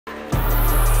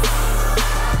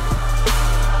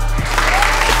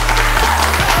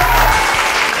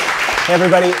Hey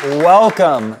everybody,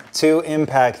 welcome to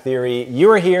Impact Theory.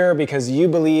 You're here because you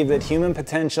believe that human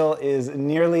potential is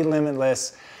nearly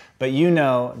limitless, but you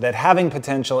know that having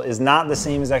potential is not the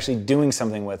same as actually doing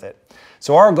something with it.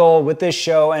 So our goal with this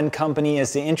show and company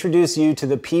is to introduce you to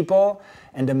the people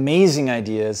and amazing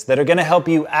ideas that are going to help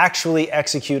you actually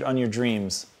execute on your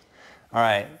dreams. All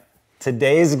right,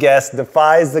 today's guest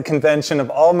defies the convention of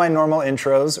all my normal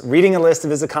intros. Reading a list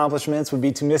of his accomplishments would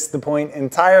be to miss the point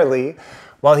entirely.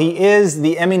 While he is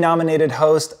the Emmy-nominated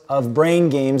host of Brain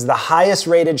Games, the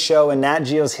highest-rated show in Nat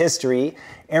Geo's history,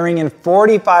 airing in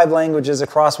 45 languages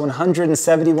across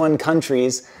 171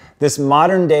 countries, this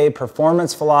modern-day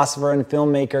performance philosopher and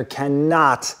filmmaker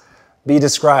cannot be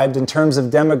described in terms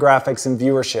of demographics and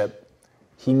viewership.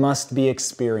 He must be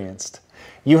experienced.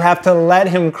 You have to let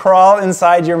him crawl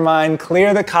inside your mind,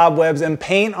 clear the cobwebs, and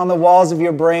paint on the walls of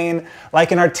your brain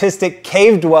like an artistic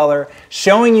cave dweller,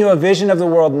 showing you a vision of the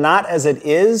world not as it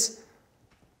is,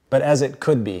 but as it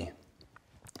could be.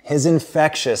 His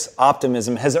infectious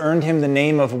optimism has earned him the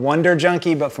name of Wonder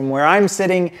Junkie, but from where I'm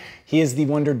sitting, he is the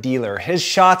Wonder Dealer. His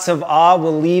shots of awe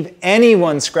will leave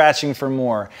anyone scratching for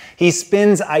more. He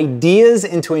spins ideas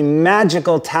into a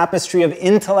magical tapestry of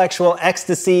intellectual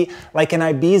ecstasy like an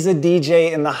Ibiza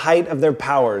DJ in the height of their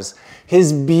powers.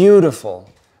 His beautiful,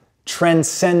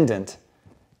 transcendent,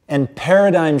 and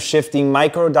paradigm-shifting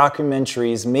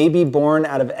micro-documentaries may be born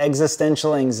out of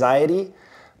existential anxiety,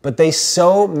 but they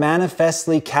so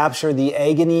manifestly capture the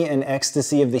agony and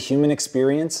ecstasy of the human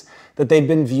experience that they've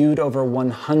been viewed over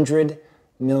 100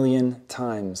 million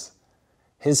times.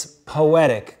 His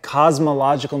poetic,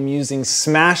 cosmological musings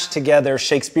smash together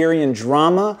Shakespearean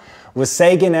drama with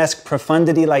Sagan-esque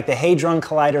profundity like the Hadron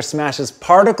Collider smashes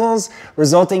particles,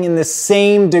 resulting in the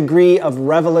same degree of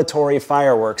revelatory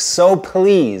fireworks. So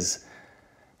please,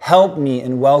 help me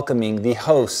in welcoming the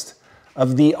host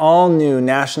of the all-new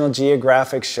National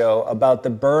Geographic show about the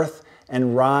birth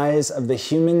and rise of the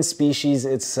human species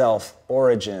itself,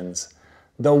 Origins,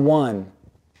 the one,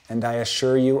 and I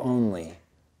assure you only,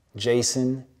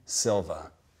 Jason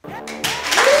Silva. Brother,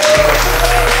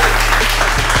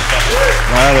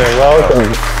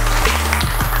 welcome.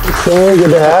 It's so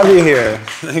good to have you here.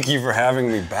 Thank you for having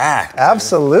me back.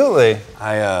 Absolutely.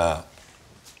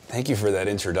 Thank you for that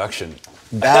introduction.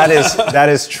 That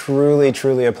is truly,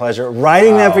 truly a pleasure.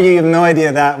 Writing that for you, you have no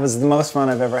idea, that was the most fun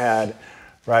I've ever had,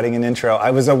 writing an intro.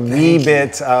 I was a wee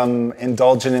bit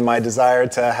indulgent in my desire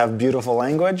to have beautiful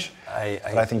language,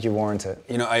 but I think you warrant it.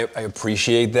 You know, I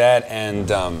appreciate that, and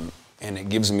it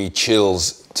gives me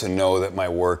chills to know that my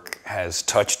work has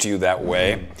touched you that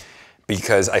way,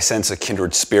 because I sense a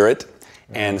kindred spirit,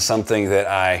 and something that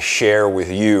I share with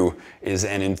you is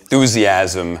an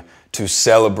enthusiasm to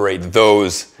celebrate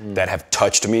those that have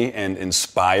touched me and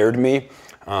inspired me.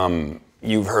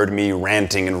 You've heard me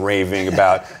ranting and raving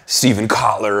about Stephen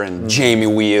Kotler and Jamie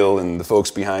Wheel and the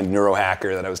folks behind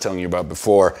Neurohacker that I was telling you about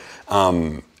before.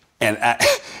 And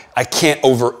I can't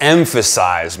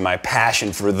overemphasize my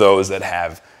passion for those that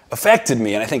have affected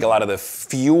me. And I think a lot of the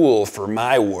fuel for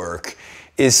my work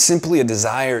is simply a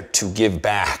desire to give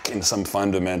back in some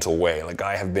fundamental way. Like,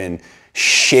 I have been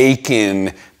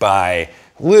shaken by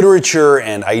literature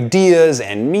and ideas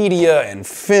and media and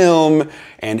film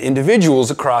and individuals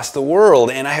across the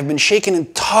world, and I have been shaken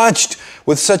and touched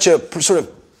with such a sort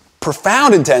of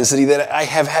profound intensity that I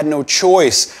have had no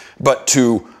choice but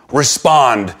to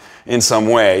respond in some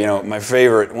way. You know,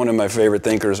 one of my favorite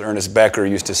thinkers, Ernest Becker,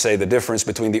 used to say the difference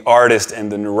between the artist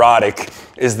and the neurotic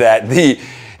is that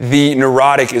the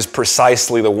neurotic is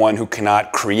precisely the one who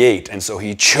cannot create, and so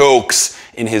he chokes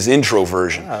in his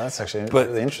introversion. Oh, that's actually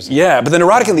really interesting. Yeah, but the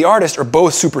neurotic and the artist are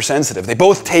both super sensitive. They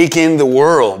both take in the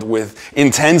world with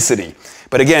intensity.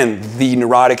 But again, the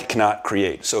neurotic cannot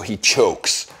create, so he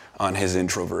chokes on his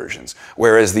introversions,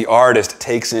 whereas the artist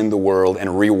takes in the world and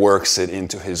reworks it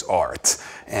into his art.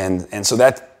 And so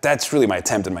that's really my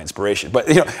attempt and my inspiration. But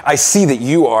you know, I see that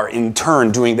you are in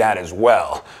turn doing that as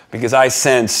well, because I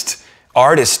sensed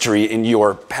artistry in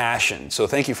your passion. So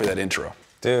thank you for that intro.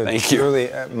 Dude, thank you. Truly,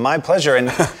 my pleasure.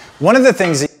 And one of the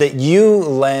things that you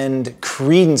lend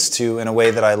credence to in a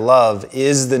way that I love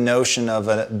is the notion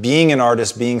of being an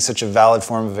artist being such a valid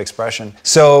form of expression.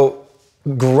 So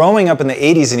growing up in the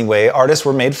 80s anyway, artists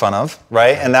were made fun of,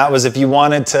 right? And that was if you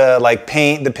wanted to like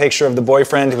paint the picture of the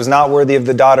boyfriend who was not worthy of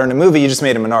the daughter in a movie, you just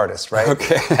made him an artist, right?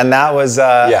 Okay. And that was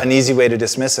an easy way to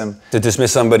dismiss him. To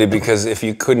dismiss somebody because if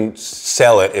you couldn't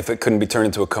sell it, if it couldn't be turned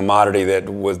into a commodity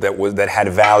that had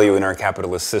value in our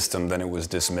capitalist system, then it was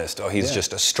dismissed. Oh, he's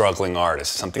just a struggling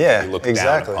artist, something that we look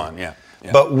down upon. Yeah.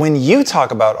 Yeah. But when you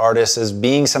talk about artists as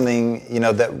being something, you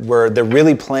know, where they're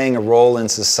really playing a role in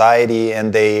society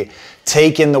and they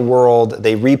take in the world,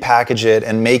 they repackage it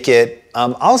and make it,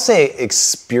 I'll say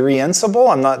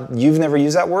experienceable. You've never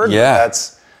used that word? Yeah.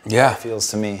 That's how it feels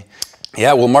to me.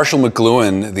 Yeah, well, Marshall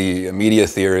McLuhan, the media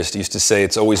theorist, used to say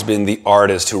it's always been the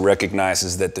artist who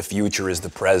recognizes that the future is the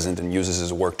present and uses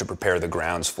his work to prepare the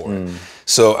grounds for it.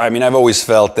 So, I mean, I've always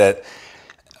felt that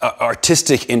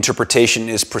artistic interpretation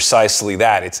is precisely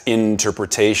that. It's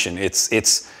interpretation. It's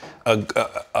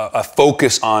a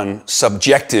focus on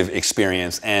subjective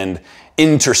experience and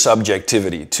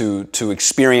intersubjectivity. To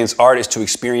experience art is to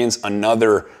experience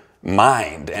another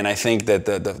mind. And I think that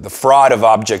the fraud of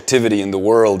objectivity in the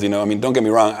world, I mean, don't get me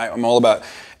wrong, I'm all about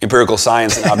empirical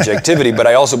science and objectivity, but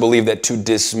I also believe that to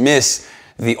dismiss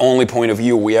the only point of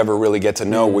view we ever really get to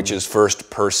know, which is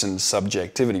first-person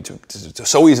subjectivity, to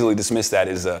so easily dismiss that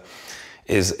is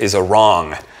a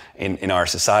wrong in our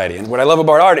society. And what I love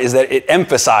about art is that it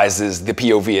emphasizes the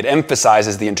POV, it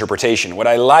emphasizes the interpretation. What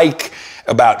I like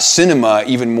about cinema,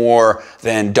 even more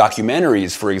than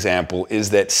documentaries, for example, is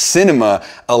that cinema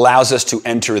allows us to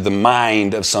enter the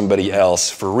mind of somebody else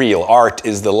for real. Art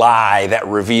is the lie that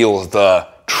reveals the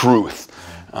truth.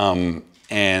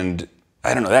 And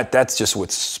I don't know, that's just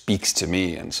what speaks to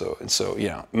me. And so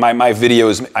my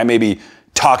videos, I may be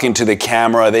talking to the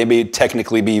camera, they may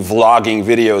technically be vlogging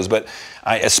videos, but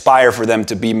I aspire for them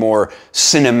to be more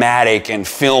cinematic and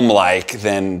film-like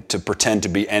than to pretend to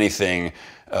be anything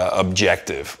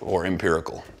objective or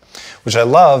empirical. Which I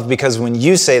love, because when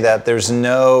you say that, there's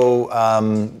no,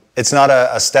 it's not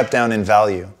a step down in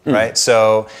value, right?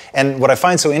 So, and what I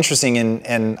find so interesting,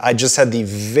 and I just had the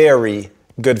very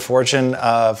good fortune,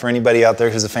 for anybody out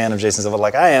there who's a fan of Jason Silva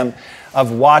like I am,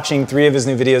 of watching 3 of his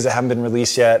new videos that haven't been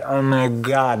released yet. Oh my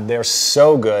God, they're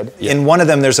so good. Yeah. In one of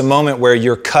them, there's a moment where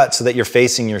you're cut so that you're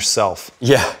facing yourself.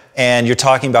 Yeah. And you're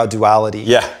talking about duality.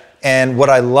 Yeah. And what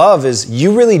I love is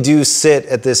you really do sit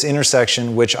at this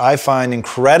intersection, which I find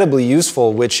incredibly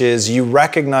useful, which is you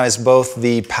recognize both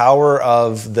the power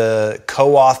of the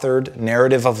co-authored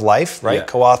narrative of life, right? Yeah.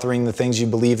 Co-authoring the things you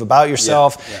believe about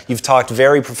yourself. Yeah. Yeah. You've talked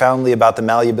very profoundly about the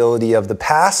malleability of the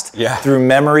past through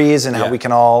memories and how we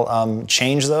can all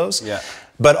change those. Yeah.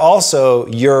 But also,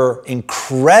 you're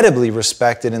incredibly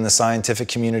respected in the scientific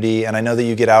community, and I know that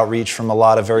you get outreach from a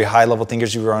lot of very high-level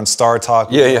thinkers. You were on Star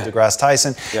Talk with deGrasse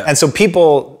Tyson, and so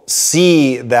people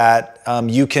see that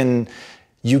you can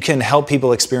help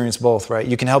people experience both, right?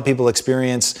 You can help people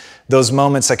experience those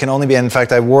moments that can only be, in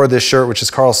fact, I wore this shirt, which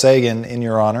is Carl Sagan, in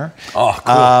your honor. Oh,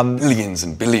 cool. Billions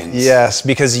and billions. Yes,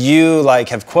 because you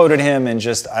have quoted him, and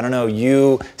just, I don't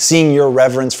know, seeing your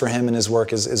reverence for him and his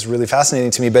work is really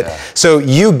fascinating to me. But so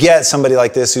you get somebody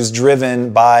like this who's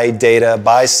driven by data,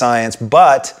 by science,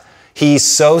 but he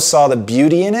so saw the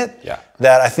beauty in it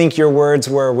that I think your words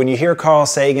were, when you hear Carl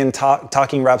Sagan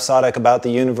talking rhapsodic about the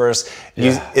universe,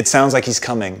 it sounds like he's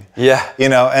coming. Yeah.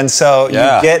 And so you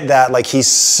get that, he's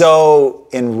so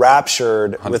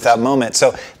enraptured 100%. With that moment.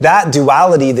 So that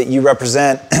duality that you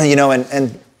represent,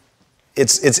 and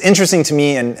it's interesting to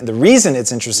me, and the reason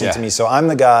it's interesting to me, so I'm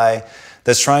the guy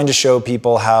that's trying to show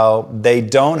people how they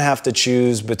don't have to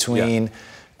choose between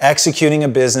executing a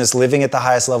business, living at the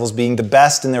highest levels, being the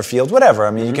best in their field, whatever. I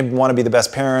mean, you can want to be the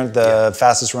best parent, the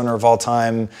fastest runner of all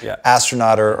time,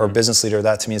 astronaut, or business leader.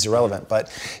 That to me is irrelevant. But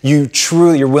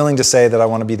you're willing to say that I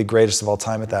want to be the greatest of all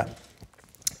time at that.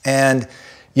 And,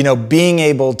 being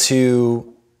able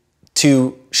to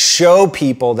show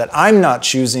people that I'm not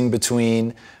choosing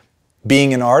between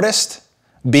being an artist,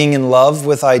 being in love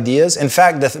with ideas. In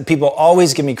fact, people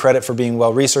always give me credit for being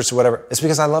well-researched or whatever. It's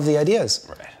because I love the ideas,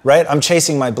 right? I'm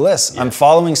chasing my bliss. I'm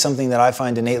following something that I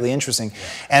find innately interesting.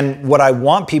 And what I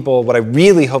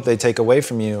really hope they take away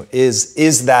from you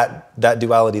is that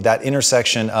duality, that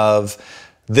intersection of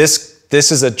this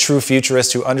is a true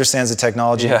futurist who understands the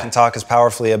technology and can talk as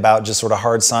powerfully about just sort of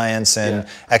hard science and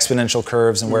exponential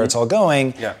curves and where it's all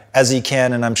going as he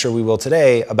can, and I'm sure we will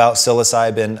today, about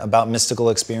psilocybin, about mystical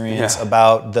experience,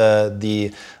 about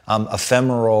the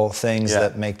ephemeral things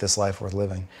that make this life worth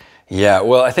living. Yeah,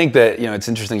 well, I think that, it's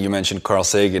interesting you mentioned Carl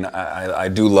Sagan. I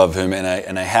do love him,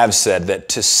 and I have said that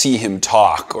to see him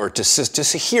talk, or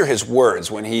to hear his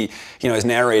words when he, is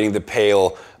narrating the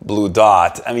pale blue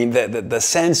dot, I mean, the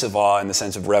sense of awe and the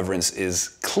sense of reverence is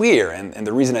clear. And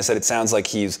the reason I said it sounds like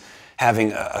he's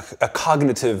having a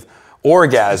cognitive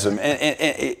orgasm and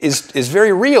is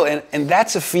very real. And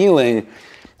that's a feeling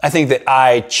I think that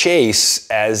I chase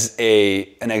as an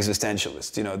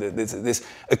existentialist, this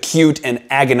acute and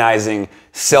agonizing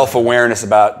self-awareness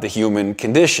about the human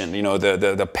condition,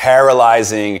 the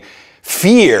paralyzing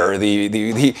fear,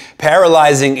 the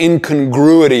paralyzing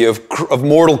incongruity of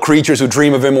mortal creatures who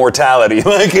dream of immortality.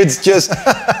 Like, it's just,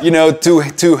 you know,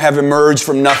 to have emerged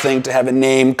from nothing, to have a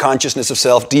name, consciousness of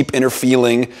self, deep inner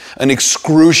feeling, an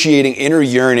excruciating inner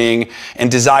yearning and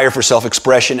desire for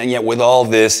self-expression, and yet with all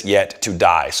this, yet to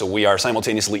die. So we are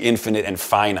simultaneously infinite and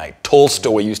finite.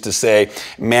 Tolstoy used to say,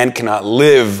 man cannot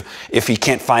live if he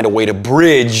can't find a way to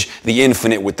bridge the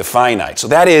infinite with the finite. So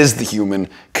that is the human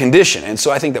condition. And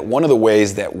so I think that one of the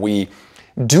ways that we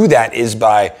do that is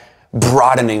by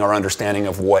broadening our understanding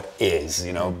of what is,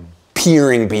 you know,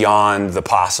 peering beyond the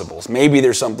possibles. Maybe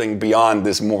there's something beyond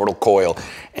this mortal coil.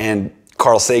 And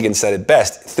Carl Sagan said it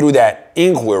best, through that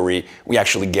inquiry, we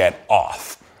actually get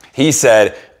off. He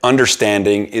said,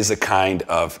 understanding is a kind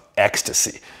of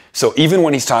ecstasy. So even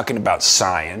when he's talking about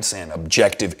science and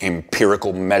objective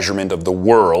empirical measurement of the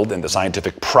world and the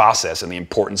scientific process and the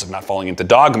importance of not falling into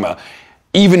dogma,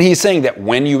 even he's saying that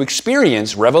when you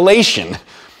experience revelation,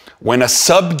 when a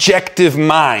subjective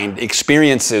mind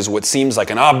experiences what seems like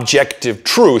an objective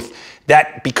truth,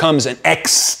 that becomes an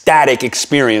ecstatic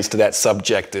experience to that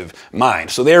subjective mind.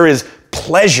 So there is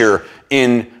pleasure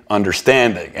in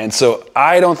understanding. And so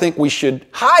I don't think we should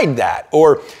hide that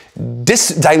or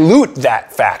dilute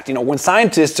that fact. You know, when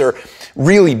scientists are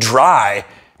really dry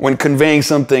when conveying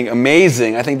something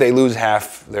amazing, I think they lose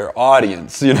half their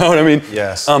audience. You know what I mean?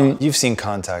 Yes. You've seen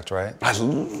Contact, right? I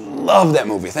love that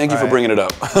movie. Thank you for bringing it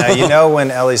up. Now, you know when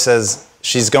Ellie says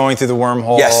she's going through the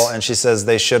wormhole, yes, and she says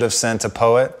they should have sent a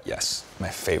poet? Yes, my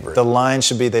favorite. The line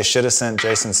should be, they should have sent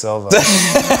Jason Silva.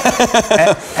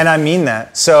 and I mean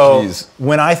that. So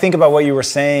when I think about what you were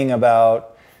saying about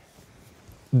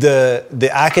the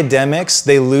academics,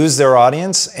 they lose their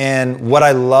audience. And what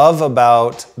I love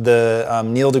about the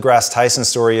Neil deGrasse Tyson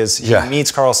story is he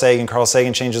meets Carl Sagan. Carl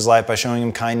Sagan changed his life by showing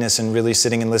him kindness and really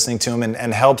sitting and listening to him,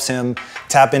 and helps him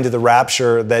tap into the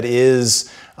rapture that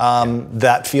is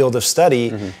that field of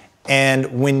study.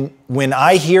 And when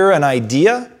I hear an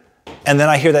idea, and then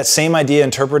I hear that same idea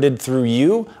interpreted through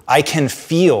you, I can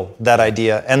feel that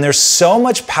idea. And there's so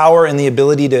much power in the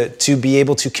ability to be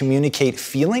able to communicate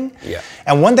feeling. Yeah.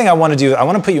 And one thing I want to do, I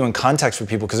want to put you in context for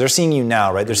people, because they're seeing you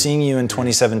now, right? They're seeing you in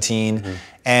 2017,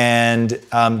 and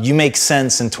you make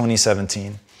sense in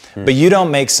 2017. But you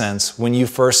don't make sense when you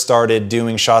first started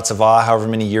doing Shots of Awe however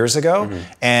many years ago,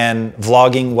 and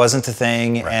vlogging wasn't a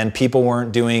thing, and people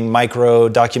weren't doing micro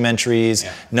documentaries.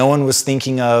 No one was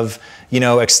thinking of, you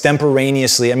know,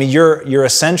 extemporaneously. I mean, you're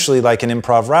essentially like an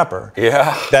improv rapper.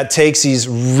 That takes these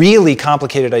really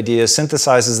complicated ideas,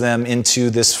 synthesizes them into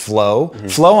this flow.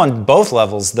 Flow on both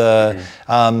levels. The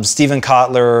Stephen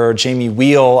Kotler, Jamie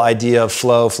Wheel idea of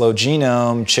flow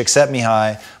genome,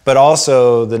 Csikszentmihalyi, but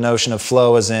also the notion of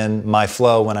flow as in my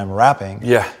flow when I'm rapping.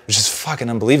 Which is fucking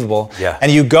unbelievable.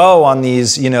 And you go on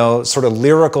these, you know, sort of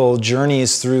lyrical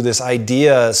journeys through this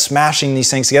idea, smashing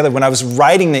these things together. When I was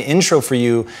writing the intro for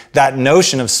you, that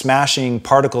notion of smashing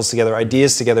particles together,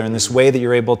 ideas together in this way that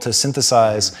you're able to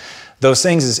synthesize those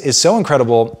things is so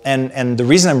incredible. And the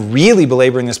reason I'm really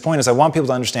belaboring this point is I want people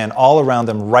to understand all around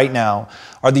them right now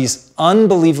are these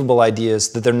unbelievable ideas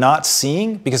that they're not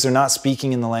seeing because they're not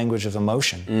speaking in the language of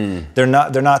emotion. They're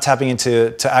not tapping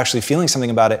into actually feeling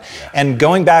something about it. And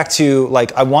going back to,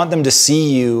 like, I want them to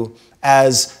see you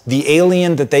as the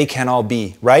alien that they can all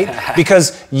be, right?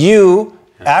 Because you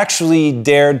actually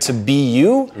dared to be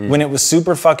you when it was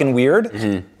super fucking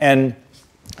weird. And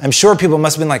I'm sure people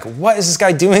must have been like, what is this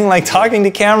guy doing? Like talking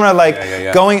to camera, like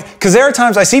going, because there are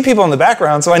times I see people in the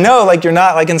background, so I know like you're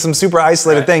not like in some super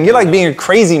isolated thing. You're like being a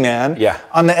crazy man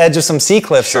on the edge of some sea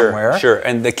cliff somewhere.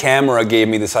 And the camera gave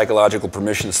me the psychological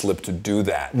permission slip to do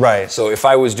that. So if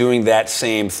I was doing that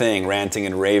same thing, ranting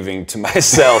and raving to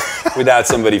myself without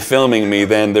somebody filming me,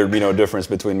 then there'd be no difference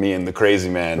between me and the crazy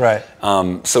man.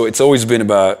 So it's always been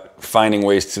about finding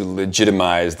ways to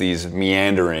legitimize these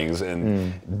meanderings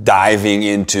and diving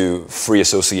into free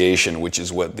association, which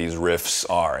is what these riffs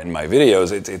are in my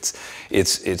videos.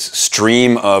 It's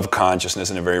stream of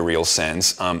consciousness in a very real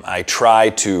sense. I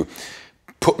try to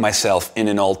put myself in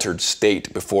an altered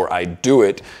state before I do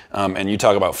it. And you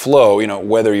talk about flow, you know,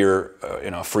 whether you're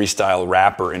a freestyle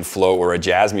rapper in flow or a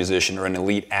jazz musician or an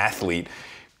elite athlete,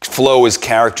 flow is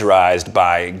characterized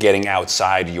by getting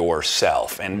outside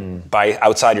yourself. And by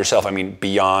outside yourself, I mean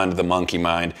beyond the monkey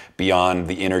mind, beyond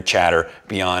the inner chatter,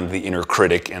 beyond the inner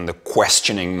critic and the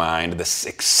questioning mind, this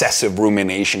excessive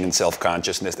rumination and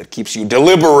self-consciousness that keeps you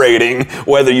deliberating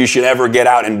whether you should ever get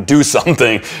out and do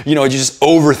something. You know, just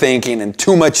overthinking and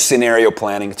too much scenario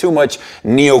planning, too much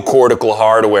neocortical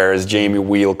hardware, as Jamie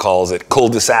Wheel calls it,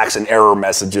 cul-de-sacs and error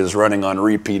messages running on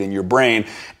repeat in your brain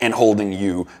and holding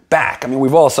you back. I mean,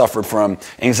 we've all suffered from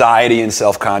anxiety and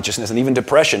self-consciousness, and even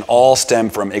depression all stem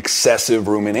from excessive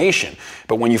rumination.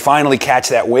 But when you finally catch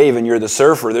that wave and you're the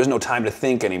surfer, there's no time to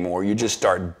think anymore. You just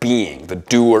start being. The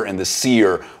doer and the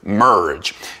seer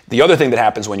merge. The other thing that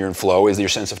happens when you're in flow is your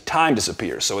sense of time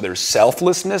disappears. So there's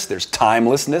selflessness, there's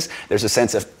timelessness, there's a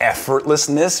sense of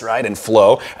effortlessness, right, and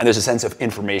flow, and there's a sense of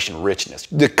information richness.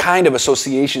 The kind of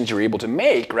associations you're able to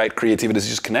make, right, creativity is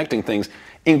just connecting things,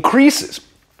 increases.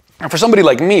 And for somebody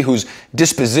like me whose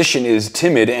disposition is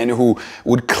timid and who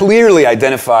would clearly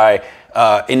identify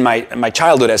in my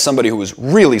childhood as somebody who was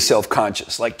really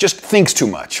self-conscious, like just thinks too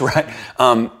much, right?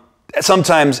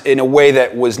 Sometimes in a way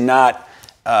that was not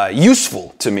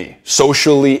useful to me,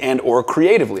 socially and or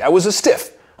creatively. I was a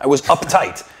stiff. I was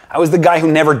uptight. I was the guy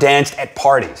who never danced at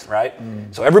parties, right?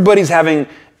 So everybody's having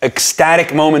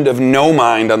ecstatic moment of no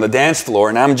mind on the dance floor,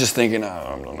 and I'm just thinking, oh,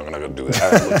 I'm not gonna do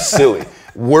that. It looks silly.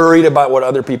 Worried about what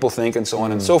other people think and so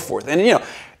on and so forth. And you know,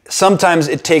 sometimes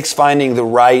it takes finding the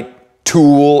right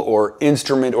tool or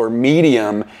instrument or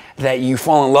medium that you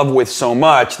fall in love with so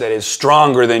much that is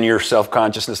stronger than your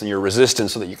self-consciousness and your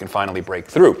resistance so that you can finally break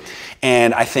through.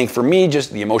 And I think for me,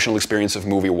 just the emotional experience of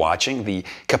movie watching, the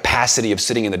capacity of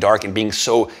sitting in the dark and being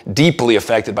so deeply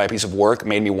affected by a piece of work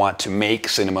made me want to make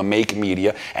cinema, make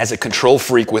media. As a control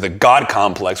freak with a God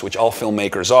complex, which all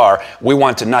filmmakers are, we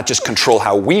want to not just control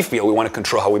how we feel, we want to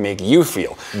control how we make you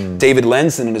feel. David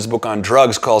Lenson in his book on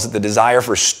drugs calls it the desire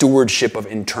for stewardship of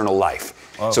internal life.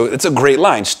 So it's a great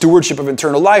line. Stewardship of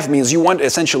internal life means you want to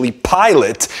essentially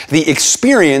pilot the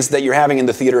experience that you're having in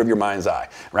the theater of your mind's eye,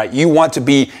 right? You want to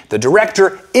be the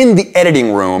director in the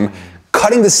editing room,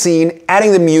 cutting the scene,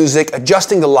 adding the music,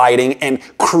 adjusting the lighting, and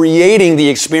creating the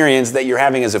experience that you're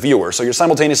having as a viewer. So you're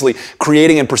simultaneously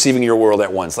creating and perceiving your world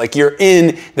at once. Like you're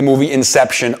in the movie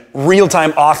Inception,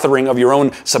 real-time authoring of your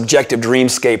own subjective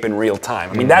dreamscape in real time.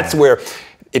 I mean, that's where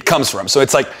it comes from. So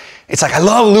it's like I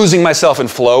love losing myself in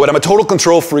flow, and I'm a total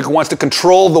control freak who wants to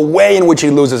control the way in which he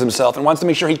loses himself and wants to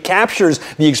make sure he captures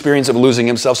the experience of losing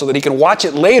himself so that he can watch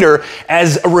it later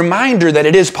as a reminder that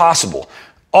it is possible.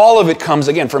 All of it comes,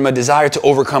 again, from a desire to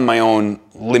overcome my own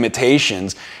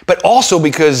limitations, but also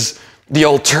because the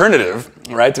alternative,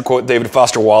 right, to quote David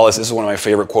Foster Wallace, this is one of my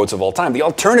favorite quotes of all time, the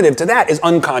alternative to that is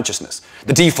unconsciousness,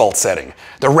 the default setting,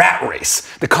 the rat race,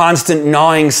 the constant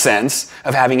gnawing sense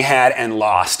of having had and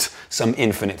lost some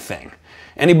infinite thing.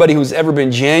 Anybody who's ever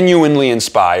been genuinely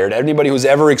inspired, anybody who's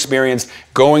ever experienced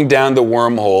going down the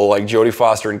wormhole like Jodie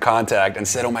Foster in Contact and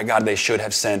said, oh my God, they should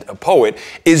have sent a poet,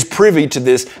 is privy to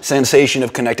this sensation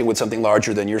of connecting with something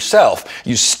larger than yourself.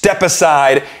 You step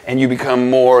aside and you become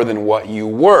more than what you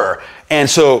were. And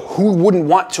so who wouldn't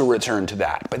want to return to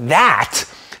that? But that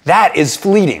is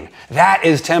fleeting. That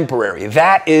is temporary.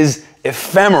 That is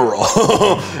ephemeral.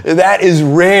 That is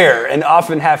rare and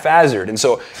often haphazard. And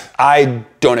so I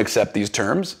don't accept these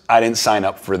terms. I didn't sign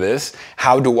up for this.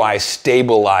 How do I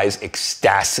stabilize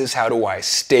ecstasis? How do I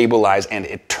stabilize and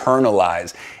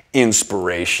eternalize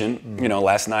inspiration? You know,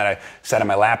 last night I sat on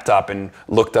my laptop and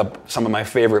looked up some of my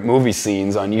favorite movie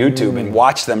scenes on YouTube and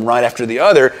watched them right after the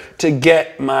other to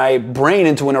get my brain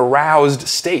into an aroused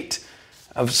state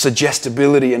of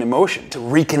suggestibility and emotion, to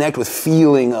reconnect with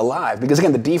feeling alive. Because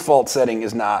again, the default setting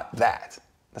is not that.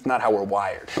 That's not how we're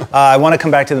wired. I want to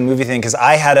come back to the movie thing because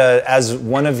I had as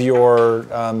one of your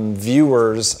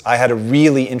viewers, I had a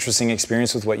really interesting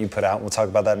experience with what you put out. We'll talk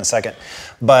about that in a second.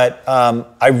 But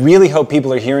I really hope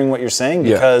people are hearing what you're saying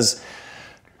because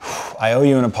I owe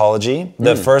you an apology.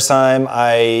 The first time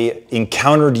I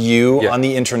encountered you on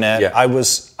the internet, I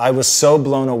was so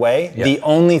blown away. The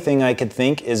only thing I could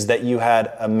think is that you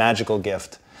had a magical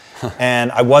gift.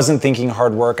 And I wasn't thinking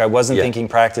hard work, I wasn't thinking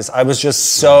practice. I was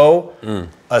just so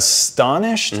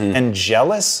astonished and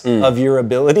jealous of your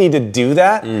ability to do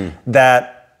that,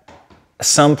 that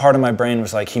some part of my brain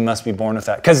was like, he must be born with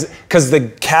that. Because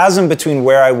the chasm between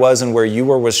where I was and where you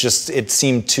were was just, it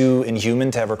seemed too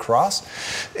inhuman to ever cross.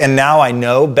 And now I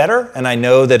know better, and I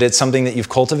know that it's something that you've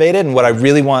cultivated. And what I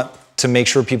really want to make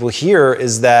sure people hear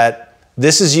is that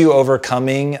this is you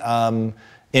overcoming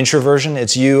introversion.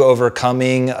 It's you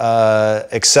overcoming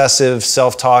excessive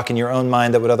self-talk in your own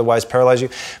mind that would otherwise paralyze you.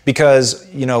 Because,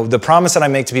 you know, the promise that I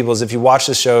make to people is if you watch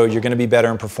the show, you're going to be better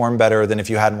and perform better than if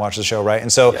you hadn't watched the show, right? And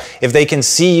so if they can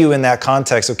see you in that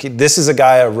context, okay, this is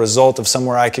a result of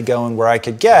somewhere I could go and where I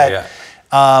could get,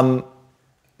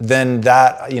 then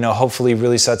that, you know, hopefully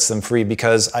really sets them free,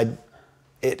 because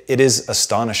it is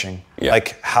astonishing,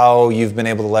 like how you've been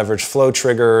able to leverage flow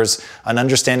triggers, an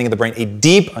understanding of the brain, a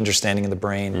deep understanding of the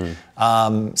brain,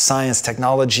 science,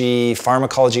 technology,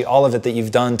 pharmacology, all of it that you've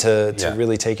done to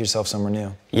really take yourself somewhere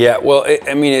new. Yeah, well,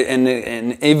 I mean,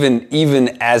 and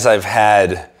even as I've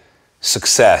had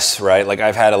success, right? Like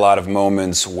I've had a lot of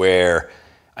moments where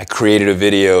I created a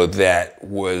video that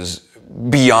was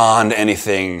beyond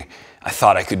anything I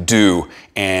thought I could do,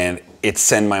 and it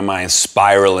sent my mind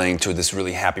spiraling to this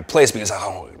really happy place because,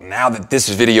 oh, now that this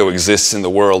video exists in the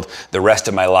world, the rest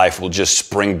of my life will just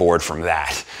springboard from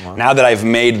that. Wow. Now that I've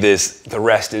made this, the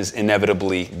rest is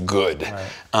inevitably good.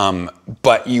 Right.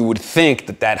 But you would think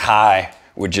that that high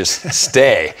would just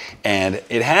stay, and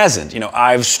it hasn't. You know,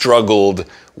 I've struggled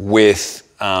with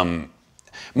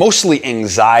mostly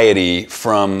anxiety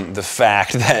from the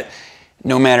fact that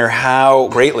no matter how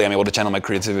greatly I'm able to channel my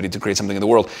creativity to create something in the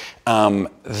world,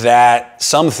 that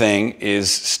something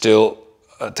is still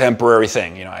a temporary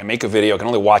thing. You know, I make a video, I can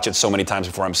only watch it so many times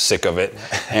before I'm sick of it,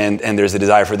 and there's a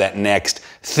desire for that next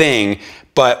thing.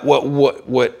 But what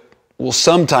will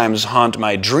sometimes haunt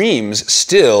my dreams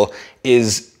still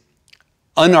is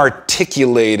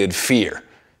unarticulated fear.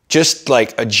 Just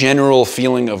like a general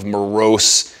feeling of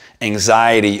morose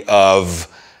anxiety of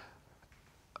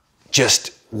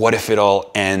just, what if it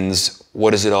all ends?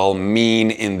 What does it all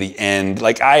mean in the end?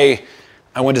 Like I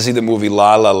went to see the movie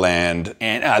La La Land,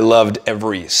 and I loved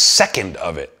every second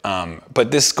of it.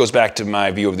 But this goes back to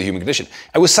my view of the human condition.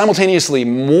 I was simultaneously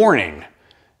mourning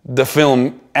the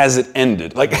film as it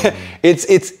ended. Like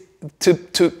it's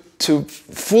to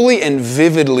fully and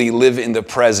vividly live in the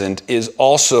present is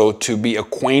also to be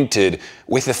acquainted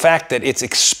with the fact that it's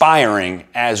expiring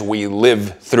as we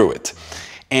live through it.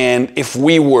 And if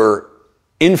we were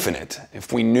infinite,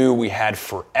 if we knew we had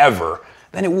forever,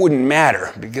 then it wouldn't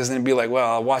matter, because then it'd be like,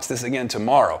 well, I'll watch this again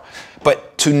tomorrow.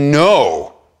 But to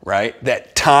know, right,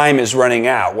 that time is running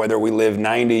out, whether we live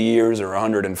 90 years or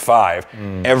 105,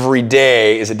 every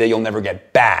day is a day you'll never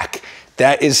get back.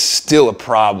 That is still a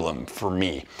problem for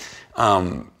me.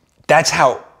 That's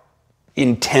how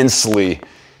intensely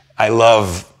I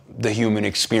love the human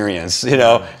experience, you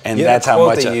know, and that's how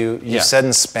much that you said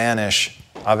in Spanish.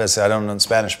 Obviously, I don't know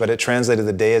Spanish, but it translated,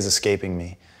 the day is escaping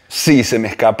me. Sí, se me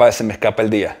escapa el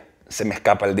día. Se me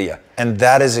escapa el día. And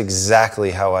that is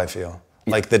exactly how I feel.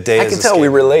 Like the day is escaping. I can tell we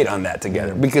relate on that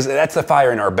together, because that's the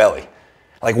fire in our belly.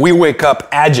 Like we wake up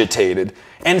agitated.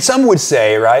 And some would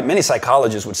say, right, many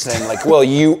psychologists would say, like, well,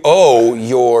 you owe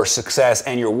your success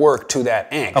and your work to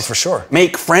that angst. Oh, for sure.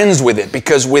 Make friends with it,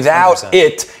 because without 100%.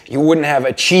 It, you wouldn't have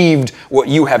achieved what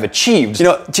you have achieved. You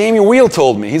know, Jamie Wheel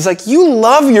told me, he's like, you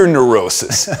love your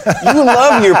neurosis. You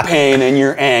love your pain and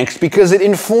your angst because it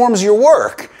informs your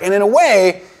work. And in a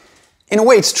way,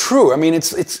 it's true. I mean,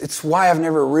 it's why I've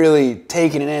never really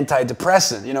taken an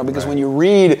antidepressant, you know, because when you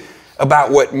read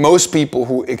about what most people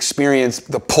who experience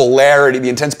the polarity, the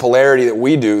intense polarity that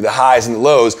we do, the highs and the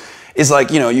lows, is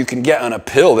like, you know, you can get on a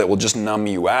pill that will just numb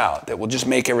you out, that will just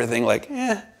make everything like,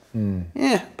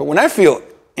 But when I feel,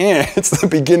 it's the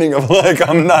beginning of like,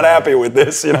 I'm not happy with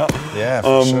this, you know? Yeah,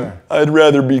 for sure. I'd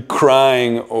rather be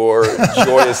crying or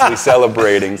joyously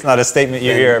celebrating. It's not a statement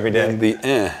you hear every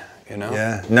day. You know?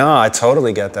 Yeah, no, I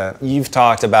totally get that. You've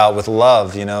talked about with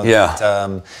love, you know,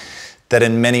 that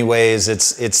in many ways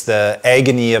it's the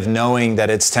agony of knowing that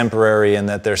it's temporary and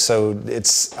that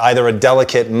it's either a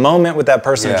delicate moment with that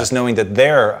person or just knowing that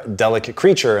they're a delicate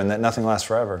creature and that nothing lasts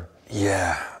forever.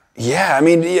 Yeah, I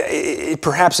mean,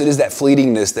 perhaps it is that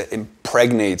fleetingness that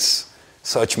impregnates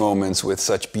such moments with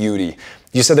such beauty.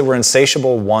 You said that we're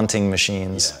insatiable wanting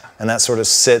machines, and that sort of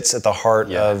sits at the heart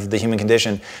of the human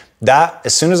condition. That,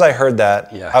 as soon as I heard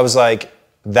that, I was like,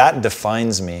 that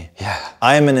defines me.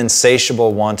 I am an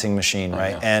insatiable wanting machine,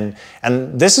 right?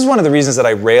 And this is one of the reasons that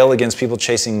I rail against people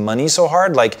chasing money so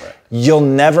hard. Like, you'll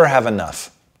never have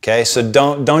enough. Okay, so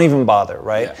don't even bother,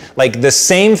 right? Like the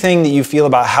same thing that you feel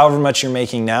about however much you're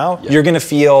making now, you're gonna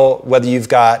feel whether you've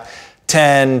got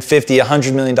 10, 50,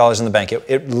 $100 million in the bank.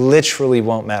 It literally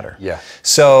won't matter.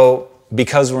 So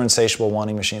because we're insatiable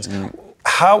wanting machines,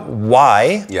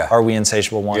 why are we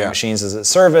insatiable wanting machines? Is it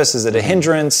service? Is it a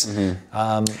hindrance?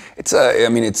 It's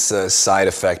a side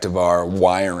effect of our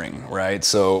wiring, right?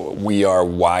 So we are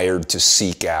wired to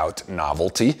seek out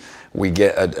novelty. We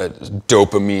get a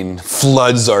dopamine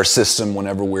floods our system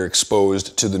whenever we're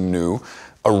exposed to the new.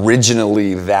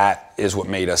 Originally, that is what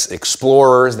made us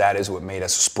explorers. That is what made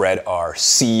us spread our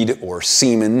seed or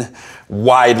semen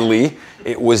widely.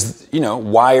 It was,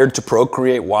 wired to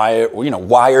procreate,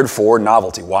 wired for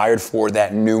novelty, wired for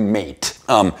that new mate.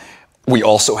 We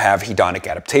also have hedonic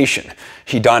adaptation.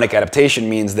 Hedonic adaptation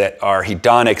means that our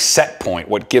hedonic set point,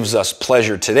 what gives us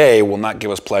pleasure today, will not give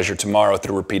us pleasure tomorrow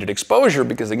through repeated exposure,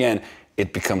 because again,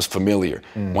 it becomes familiar.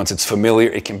 Once it's familiar,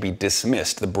 it can be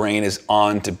dismissed. The brain is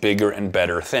on to bigger and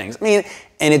better things. I mean,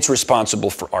 and it's responsible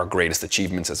for our greatest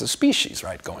achievements as a species,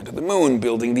 right? Going to the moon,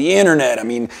 building the internet. I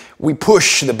mean, we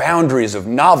push the boundaries of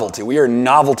novelty. We are a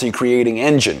novelty-creating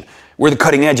engine. We're the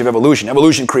cutting edge of evolution.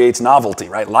 Evolution creates novelty,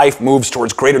 right? Life moves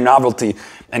towards greater novelty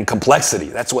and complexity.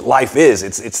 That's what life is.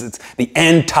 It's the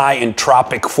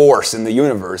anti-entropic force in the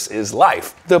universe is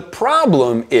life. The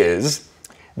problem is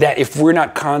that if we're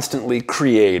not constantly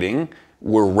creating,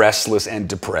 we're restless and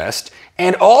depressed,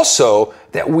 and also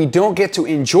that we don't get to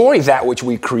enjoy that which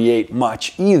we create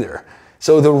much either.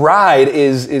 So the ride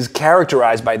is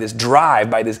characterized by this drive,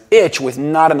 by this itch, with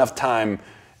not enough time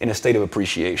in a state of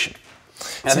appreciation.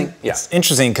 I think, yeah. It's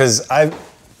interesting because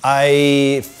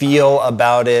I feel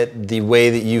about it the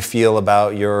way that you feel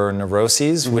about your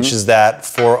neuroses, which is that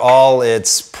for all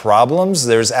its problems,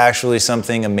 there's actually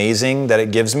something amazing that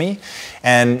it gives me.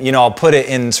 And, you know, I'll put it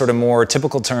in sort of more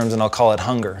typical terms and I'll call it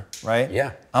hunger, right?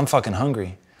 Yeah. I'm fucking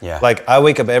hungry. Yeah. Like I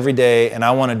wake up every day and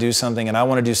I want to do something and I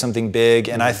want to do something big.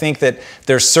 And I think that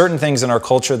there's certain things in our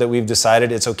culture that we've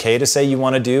decided it's okay to say you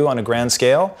want to do on a grand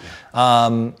scale.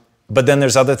 But then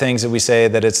there's other things that we say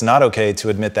that it's not okay to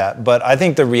admit that. But I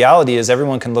think the reality is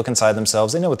everyone can look inside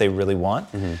themselves. They know what they really want.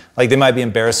 Like they might be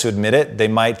embarrassed to admit it. They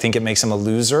might think it makes them a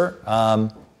loser.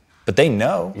 But they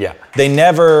know. Yeah. They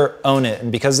never own it.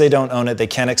 And because they don't own it, they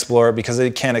can't explore it. Because they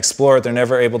can't explore it, they're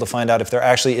never able to find out if there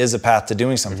actually is a path to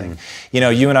doing something. You know,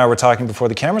 you and I were talking before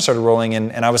the camera started rolling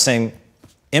and I was saying,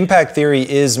 impact theory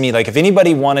is me. Like if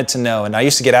anybody wanted to know, and I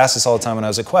used to get asked this all the time when I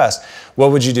was at Quest,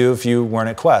 what would you do if you weren't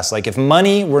at Quest? Like if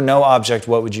money were no object,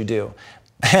 what would you do?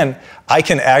 And I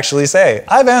can actually say,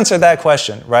 I've answered that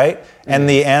question, right? And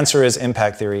the answer is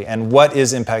impact theory. And what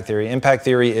is impact theory? Impact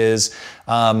theory is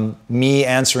me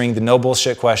answering the no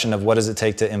bullshit question of what does it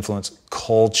take to influence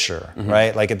culture,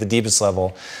 right? Like at the deepest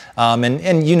level.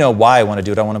 And you know why I want to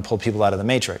do it. I want to pull people out of the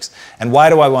matrix. And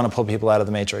why do I want to pull people out of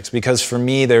the matrix? Because for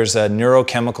me, there's a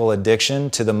neurochemical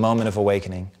addiction to the moment of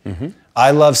awakening.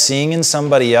 I love seeing in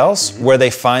somebody else where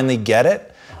they finally get it.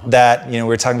 That, you know, we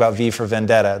were talking about V for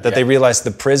Vendetta, that they realize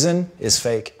the prison is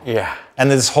fake. Yeah.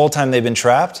 And this whole time they've been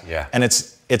trapped. Yeah. And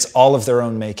it's all of their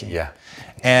own making. Yeah.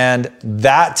 And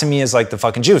that to me is like the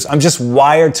fucking juice. I'm just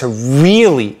wired to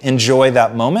really enjoy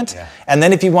that moment. Yeah. And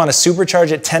then if you want to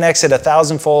supercharge it, 10x it,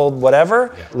 1,000-fold,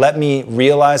 whatever, let me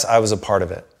realize I was a part of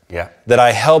it. Yeah. That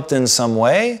I helped in some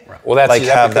way. Right. Well, that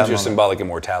becomes your moment. symbolic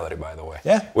immortality, by the way.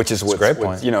 Yeah. Which is what's a great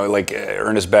point. You know, like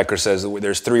Ernest Becker says,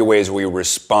 there's 3 ways we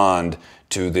respond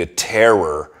to the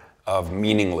terror of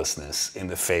meaninglessness in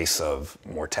the face of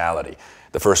mortality.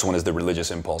 The first one is the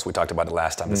religious impulse. We talked about it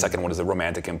last time. The second one is the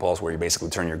romantic impulse, where you basically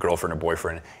turn your girlfriend or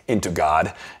boyfriend into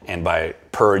God, and by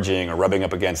purging or rubbing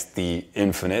up against the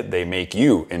infinite, they make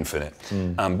you infinite.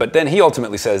 But then he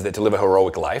ultimately says that to live a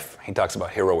heroic life, he talks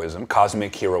about heroism,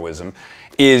 cosmic heroism,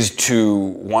 is to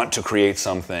want to create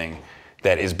something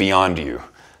that is beyond you.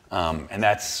 And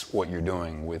that's what you're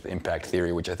doing with impact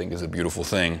theory, which I think is a beautiful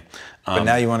thing. But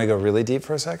now you want to go really deep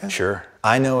for a second? Sure.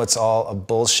 I know it's all a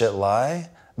bullshit lie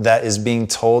that is being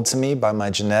told to me by my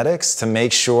genetics to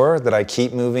make sure that I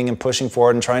keep moving and pushing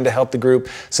forward and trying to help the group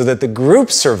so that the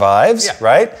group survives,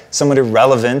 right? Somewhat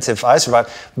irrelevant if I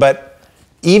survive. But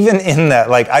even in that,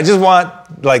 like, I just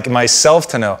want like myself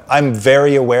to know, I'm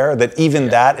very aware that even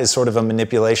that is sort of a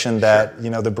manipulation that, you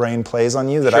know, the brain plays on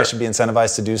you, that I should be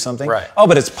incentivized to do something. Right. Oh,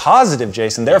 but it's positive,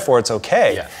 Jason, therefore it's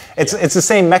okay. Yeah. It's the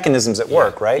same mechanisms at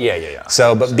work, right? Yeah.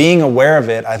 So, but being aware of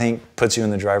it, I think, puts you in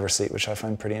the driver's seat, which I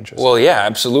find pretty interesting. Well, yeah,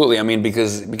 absolutely. I mean,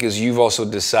 because you've also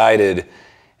decided,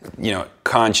 you know,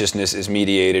 consciousness is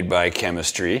mediated by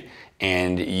chemistry,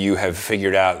 and you have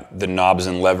figured out the knobs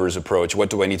and levers approach. What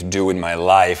do I need to do in my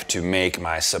life to make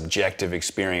my subjective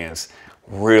experience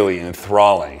really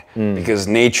enthralling? Because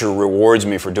nature rewards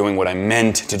me for doing what I'm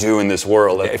meant to do in this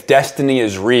world. If destiny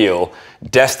is real,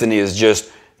 destiny is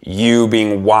just you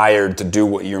being wired to do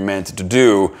what you're meant to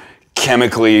do,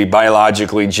 chemically,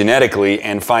 biologically, genetically,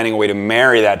 and finding a way to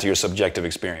marry that to your subjective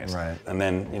experience. Right. And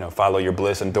then, you know, follow your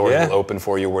bliss, and doors will open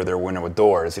for you where there were no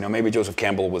doors. You know, maybe Joseph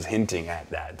Campbell was hinting at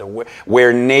that.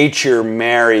 Where nature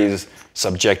marries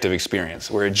subjective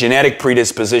experience, where genetic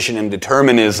predisposition and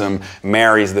determinism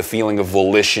marries the feeling of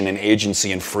volition and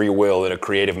agency and free will that a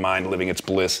creative mind living its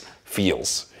bliss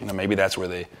feels. You know, maybe that's where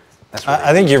they...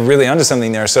 I think you're really onto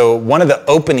something there. So one of the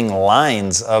opening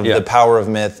lines of The Power of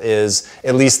Myth is,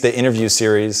 at least the interview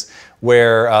series,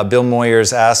 where Bill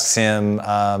Moyers asks him,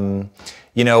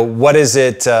 you know, what is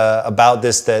it about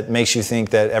this that makes you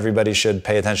think that everybody should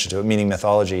pay attention to it, meaning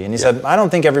mythology? And he said, I don't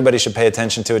think everybody should pay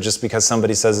attention to it just because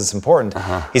somebody says it's important.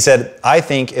 He said, I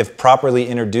think if properly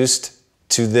introduced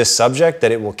to this subject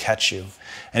that it will catch you.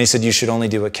 And he said, you should only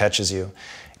do what catches you.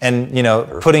 And, you know,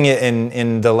 putting it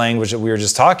in the language that we were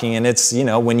just talking, and it's, you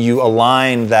know, when you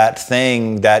align that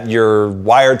thing that you're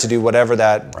wired to do, whatever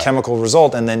that chemical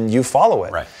result, and then you follow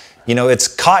it. Right. You know, it's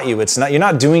caught you. It's not, you're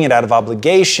not doing it out of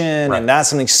obligation, and that's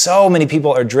something so many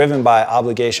people are driven by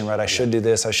obligation, right? I should do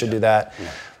this, I should do that.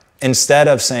 Yeah. Instead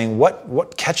of saying,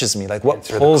 what catches me? Like, what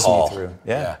pulls me through?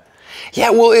 Yeah,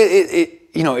 well,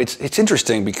 you know, it's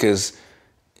interesting because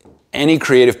any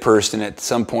creative person at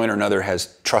some point or another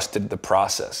has trusted the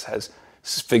process, has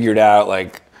figured out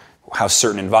like how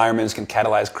certain environments can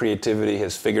catalyze creativity,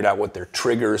 has figured out what their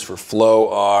triggers for flow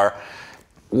are.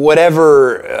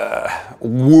 Whatever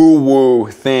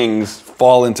woo-woo things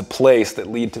fall into place that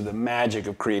lead to the magic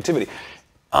of creativity.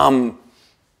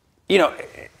 You know,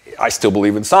 I still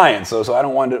believe in science, so I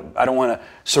don't want to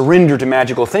surrender to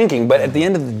magical thinking. But at the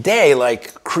end of the day,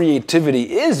 like,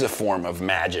 creativity is a form of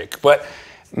magic. But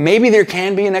maybe there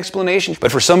can be an explanation. But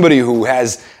for somebody who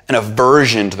has an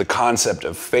aversion to the concept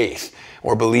of faith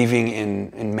or believing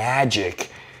in magic,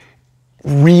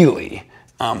 really,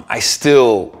 I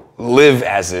still live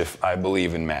as if I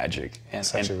believe in magic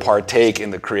and partake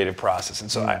in the creative process. And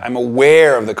so I'm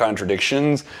aware of the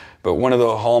contradictions, but one of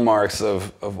the hallmarks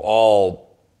of all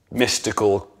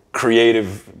mystical,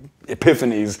 creative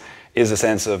epiphanies is a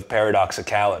sense of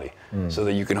paradoxicality, so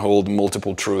that you can hold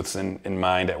multiple truths in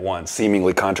mind at once.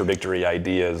 Seemingly contradictory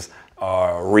ideas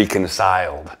are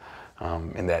reconciled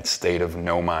in that state of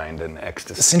no mind and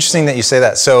ecstasy. It's interesting that you say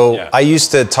that. So I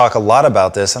used to talk a lot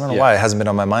about this. I don't know why it hasn't been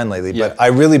on my mind lately, but I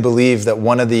really believe that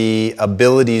one of the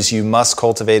abilities you must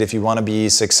cultivate if you want to be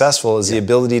successful is the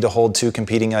ability to hold two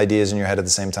competing ideas in your head at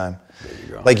the same time.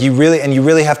 Like you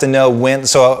really have to know when,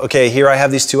 so okay, here I have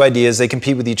these two ideas, they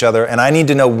compete with each other, and I need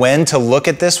to know when to look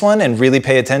at this one and really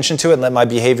pay attention to it and let my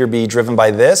behavior be driven by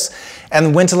this,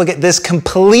 and when to look at this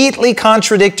completely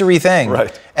contradictory thing,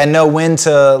 and know when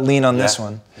to lean on this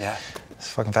one. Yeah. It's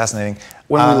fucking fascinating.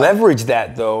 When we leverage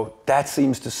that though, that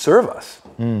seems to serve us.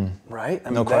 Right? I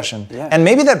mean, no question. And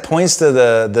maybe that points to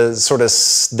the sort of,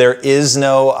 there is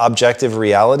no objective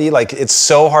reality. Like, it's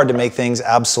so hard to make things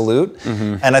absolute.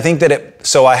 And I think that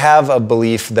so I have a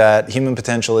belief that human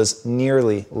potential is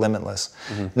nearly limitless.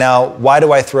 Now, why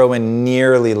do I throw in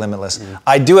nearly limitless?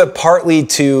 I do it partly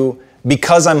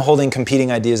because I'm holding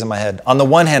competing ideas in my head. On the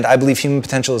one hand, I believe human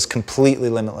potential is completely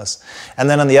limitless. And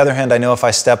then on the other hand, I know if I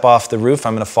step off the roof,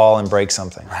 I'm going to fall and break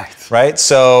something. Right?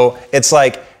 So it's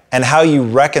like, and how you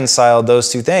reconcile those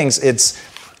two things,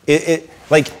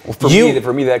 like,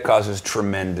 for me that causes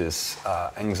tremendous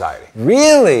anxiety.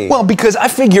 Really? Well, because I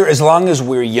figure as long as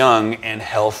we're young and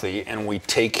healthy and we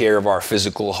take care of our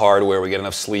physical hardware, we get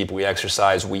enough sleep, we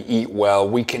exercise, we eat well,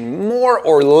 we can more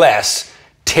or less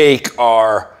take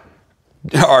our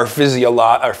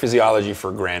physiology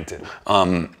for granted.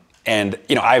 And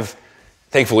you know,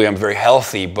 thankfully I'm very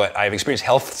healthy, but I've experienced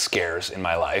health scares in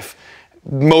my life.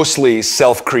 Mostly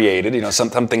self-created, you know,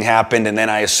 something happened and then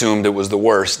I assumed it was the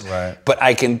worst. But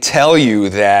I can tell you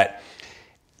that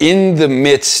in the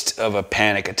midst of a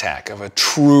panic attack, of a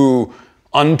true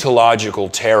ontological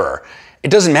terror,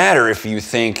 it doesn't matter if you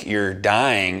think you're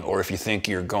dying or if you think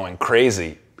you're going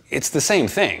crazy. It's the same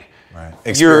thing.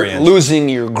 You're losing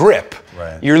your grip.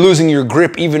 You're losing your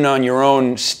grip even on your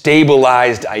own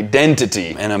stabilized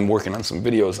identity. And I'm working on some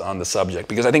videos on the subject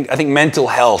because I think mental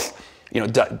health, you know,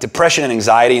 depression and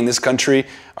anxiety in this country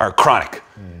are chronic.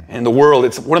 In the world,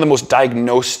 it's one of the most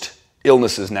diagnosed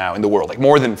illnesses now in the world, like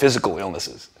more than physical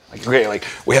illnesses. Like, okay, like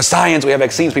we have science, we have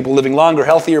vaccines, people living longer,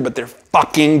 healthier, but they're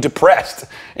fucking depressed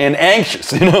and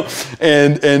anxious, you know?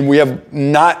 And we have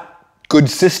not good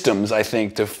systems, I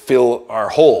think, to fill our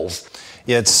holes.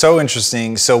 Yeah, it's so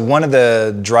interesting. So one of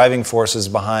the driving forces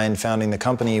behind founding the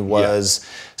company was,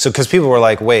 so because people were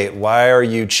like, wait, why are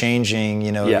you changing,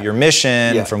 you know, your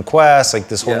mission from Quest, like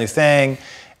this whole new thing?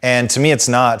 And to me, it's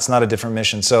not a different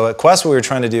mission. So at Quest, what we were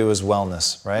trying to do was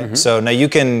wellness, right? So now you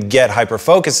can get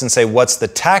hyper-focused and say, what's the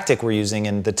tactic we're using?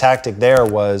 And the tactic there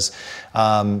was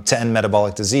to end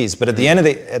metabolic disease. But at the end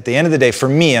of the day, for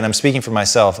me, and I'm speaking for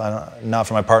myself, not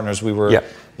for my partners, we were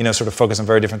you know, sort of focused on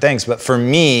very different things. But for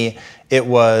me, it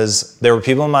was, there were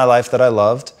people in my life that I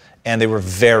loved, and they were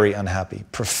very unhappy,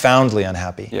 profoundly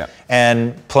unhappy.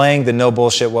 And playing the no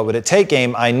bullshit, what would it take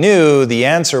game, I knew the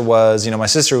answer was, you know, my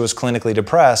sister was clinically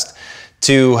depressed.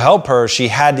 to help her, she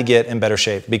had to get in better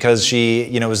shape because she,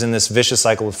 was in this vicious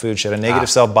cycle of food. She had a negative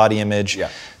self-body image. Yeah.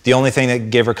 The only thing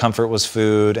that gave her comfort was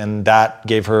food, and that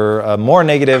gave her a more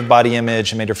negative body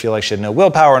image and made her feel like she had no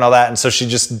willpower and all that, and so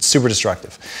she's just super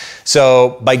destructive.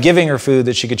 So by giving her food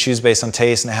that she could choose based on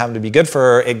taste and it happened to be good for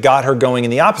her, it got her going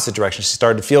in the opposite direction. She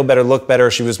started to feel better, look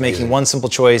better. She was making one simple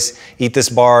choice, eat this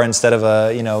bar instead of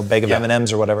a bag of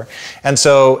M&Ms or whatever. And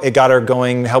so it got her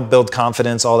going, helped build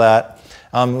confidence, all that.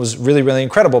 It was really, really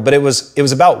incredible. But it was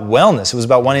about wellness. It was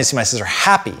about wanting to see my sister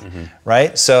happy,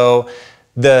 right? So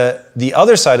the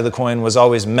other side of the coin was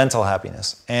always mental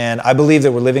happiness. And I believe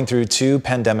that we're living through two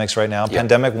pandemics right now.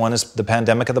 Pandemic one is the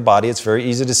pandemic of the body. It's very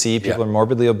easy to see. People are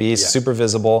morbidly obese, super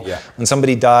visible. When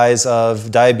somebody dies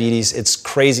of diabetes, it's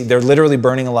crazy. They're literally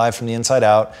burning alive from the inside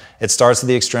out. It starts at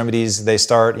the extremities. They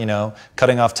start,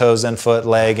 cutting off toes and foot,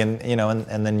 leg, and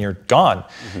then you're gone.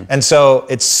 And so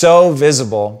it's so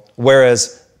visible,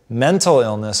 whereas mental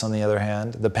illness, on the other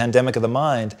hand, the pandemic of the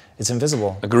mind, it's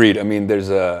invisible. Agreed. I mean, there's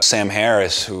Sam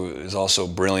Harris, who is also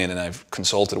brilliant and I've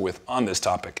consulted with on this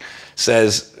topic,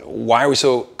 says, why are we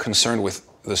so concerned with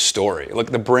the story?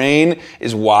 Look, the brain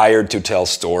is wired to tell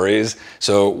stories.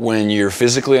 So when you're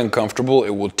physically uncomfortable, it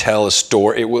will tell a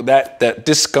story. That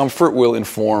discomfort will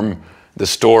inform the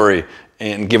story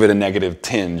and give it a negative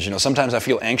tinge. Sometimes I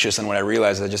feel anxious, and when I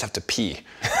realize I just have to pee,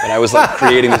 and I was like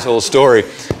creating this whole story.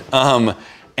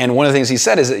 And one of the things he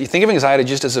said is that you think of anxiety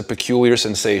just as a peculiar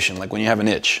sensation, like when you have an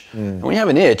itch. And when you have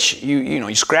an itch,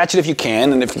 you scratch it if you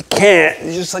can, and if you can't,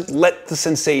 you just let the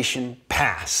sensation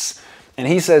pass. And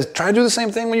he says, try to do the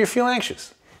same thing when you feel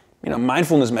anxious.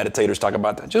 Mindfulness meditators talk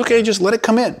about that. Just let it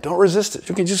come in. Don't resist it.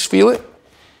 You can just feel it,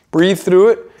 breathe through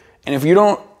it, and if you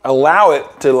don't allow it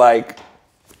to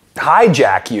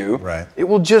hijack you, it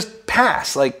will just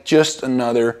pass, like just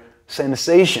another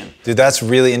sensation. Dude, that's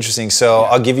really interesting. So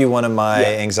I'll give you one of my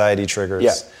anxiety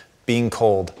triggers. Being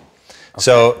cold. Okay.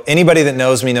 So anybody that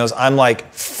knows me knows I'm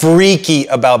freaky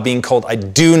about being cold. I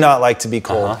do not like to be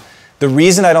cold. The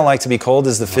reason I don't like to be cold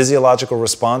is the physiological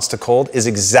response to cold is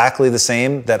exactly the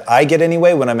same that I get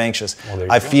anyway when I'm anxious.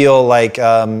 I feel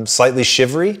slightly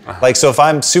shivery. So if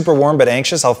I'm super warm but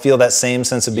anxious, I'll feel that same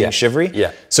sense of being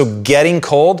shivery. So getting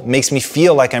cold makes me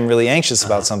feel like I'm really anxious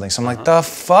about something. So I'm like, the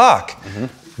fuck?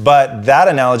 But that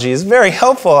analogy is very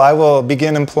helpful. I will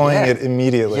begin employing it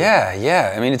immediately.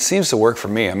 I mean, it seems to work for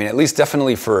me. I mean, at least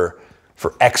definitely for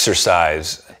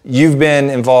exercise. You've been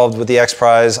involved with the X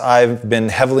Prize. I've been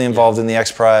heavily involved in the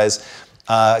X Prize.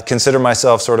 Consider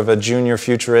myself sort of a junior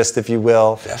futurist, if you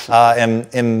will.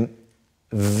 Am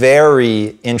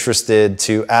very interested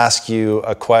to ask you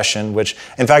a question, which,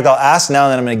 in fact, I'll ask now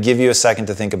and then I'm going to give you a second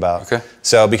to think about. Okay.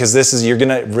 So, because you're going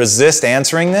to resist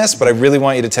answering this, but I really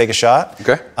want you to take a shot.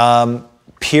 Okay.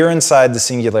 Peer inside the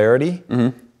singularity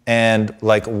and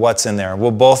what's in there.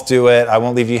 We'll both do it. I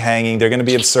won't leave you hanging. They're going to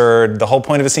be absurd. The whole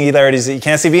point of a singularity is that you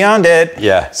can't see beyond it.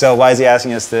 Yeah. So why is he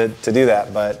asking us to do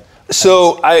that? But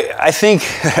so I think,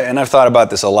 and I've thought about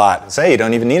this a lot. Say, you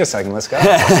don't even need a second. Let's go.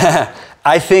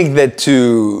 I think that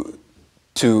to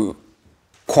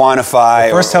quantify...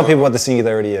 First, tell people what the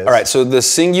singularity is. All right, so the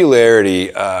singularity,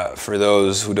 for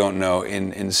those who don't know,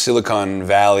 in Silicon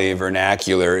Valley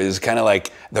vernacular, is kind of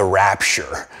like the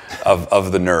rapture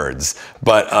of the nerds.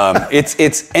 But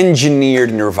it's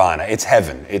engineered nirvana. It's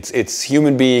heaven. It's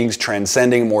human beings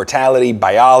transcending mortality,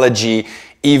 biology,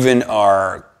 even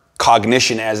our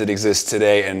cognition as it exists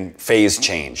today, and phase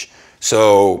change.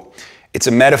 So it's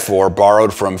a metaphor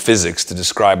borrowed from physics to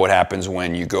describe what happens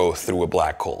when you go through a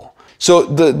black hole. So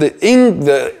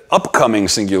the upcoming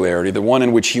singularity, the one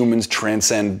in which humans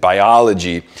transcend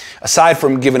biology, aside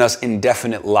from giving us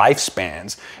indefinite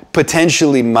lifespans,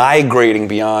 potentially migrating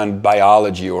beyond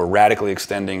biology or radically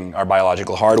extending our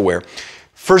biological hardware,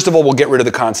 first of all, we'll get rid of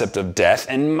the concept of death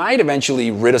and might eventually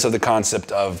rid us of the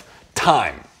concept of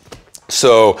time.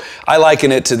 So I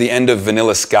liken it to the end of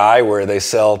Vanilla Sky, where they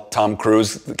sell Tom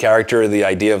Cruise, the character, the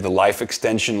idea of the life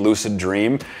extension lucid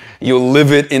dream. You'll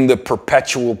live it in the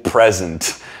perpetual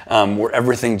present, where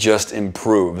everything just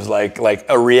improves, like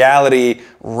a reality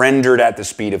rendered at the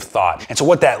speed of thought. And so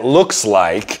what that looks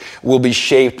like will be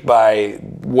shaped by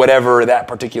whatever that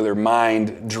particular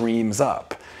mind dreams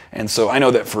up. And so I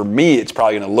know that for me, it's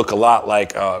probably going to look a lot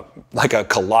like a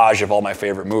collage of all my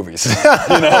favorite movies.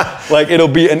 It'll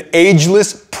be an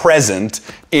ageless present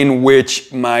in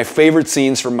which my favorite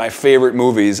scenes from my favorite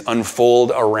movies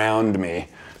unfold around me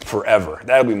forever.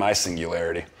 That'll be my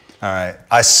singularity. All right.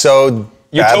 I so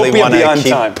badly Utopia want beyond to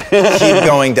time. keep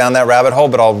going down that rabbit hole,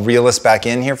 but I'll reel us back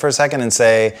in here for a second and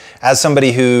say, as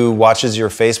somebody who watches your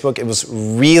Facebook, it was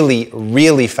really,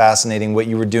 really fascinating what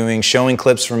you were doing, showing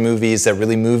clips from movies that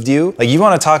really moved you. Like, you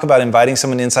want to talk about inviting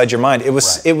someone inside your mind. It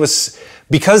was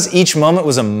because each moment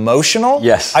was emotional.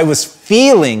 Yes. I was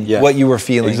feeling what you were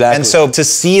feeling. Exactly. And so to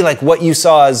see like what you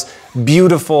saw as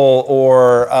beautiful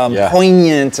or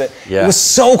poignant, it was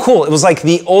so cool. It was like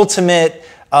the ultimate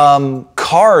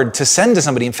card to send to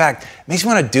somebody. In fact, it makes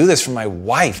me want to do this for my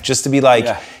wife, just to be like,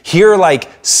 here are like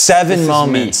 7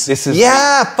 moments. This is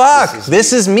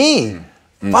this is me.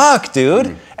 Fuck,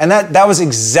 dude. And that was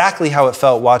exactly how it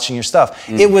felt watching your stuff.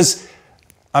 It was,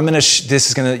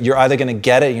 you're either gonna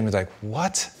get it, you're gonna be like,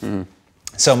 what?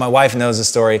 So my wife knows the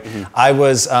story. I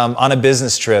was on a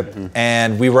business trip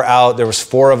and we were out, there was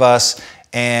 4 of us,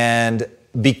 and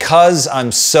because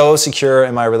I'm so secure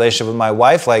in my relationship with my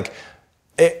wife, like,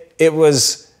 it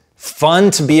was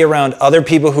fun to be around other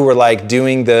people who were like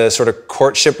doing the sort of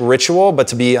courtship ritual, but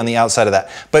to be on the outside of that.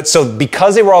 But so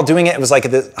because they were all doing it, it was like at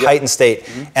the heightened state.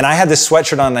 And I had this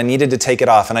sweatshirt on and I needed to take it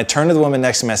off. And I turned to the woman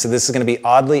next to me, I said, this is gonna be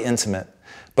oddly intimate,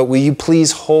 but will you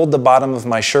please hold the bottom of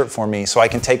my shirt for me so I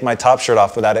can take my top shirt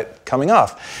off without it coming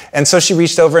off? And so she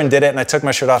reached over and did it, and I took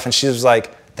my shirt off, and she was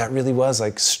like, that really was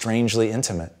like strangely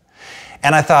intimate.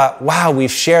 And I thought, wow,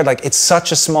 we've shared, like, it's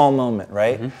such a small moment,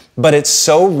 right? But it's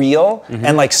so real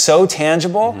and like so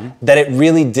tangible that it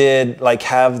really did like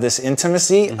have this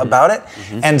intimacy about it.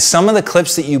 And some of the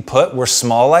clips that you put were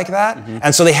small like that.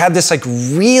 And so they had this like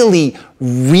really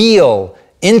real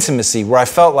intimacy where I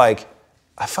felt like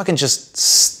I fucking just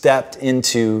stepped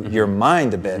into your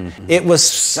mind a bit. It was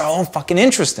so fucking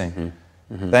interesting.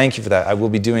 Thank you for that. I will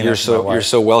be doing that. You're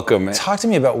so welcome. Talk to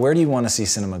me about, where do you want to see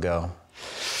cinema go?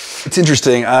 It's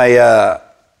interesting.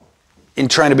 In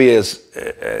trying to be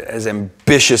as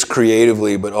ambitious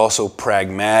creatively, but also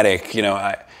pragmatic, you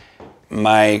know,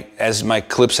 as my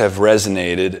clips have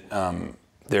resonated,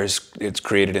 it's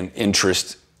created an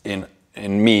interest in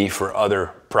me for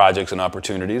other projects and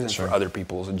opportunities and for other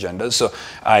people's agendas. So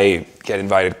I get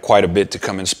invited quite a bit to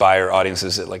come inspire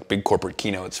audiences at like big corporate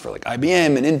keynotes for like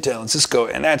IBM and Intel and Cisco,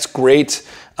 and that's great.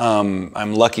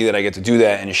 I'm lucky that I get to do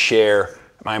that and share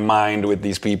my mind with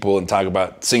these people and talk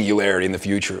about singularity in the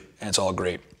future, and it's all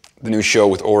great. The new show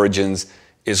with Origins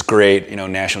is great, you know,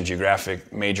 National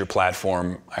Geographic, major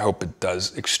platform. I hope it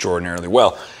does extraordinarily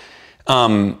well.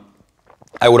 I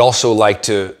would also like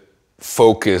to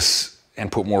focus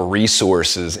and put more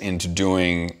resources into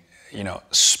doing, you know,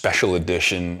 special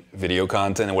edition video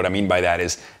content. And what I mean by that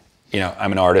is, you know,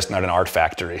 I'm an artist, not an art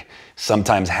factory.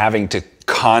 Sometimes having to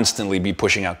constantly be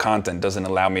pushing out content doesn't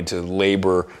allow me to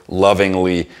labor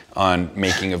lovingly on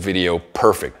making a video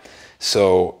perfect.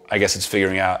 So I guess it's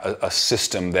figuring out a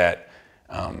system that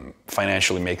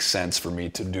financially makes sense for me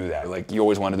to do that. Like, you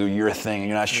always want to do your thing, and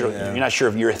you're not sure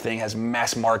if your thing has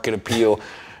mass market appeal,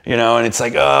 you know, and it's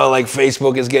like, oh, like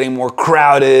Facebook is getting more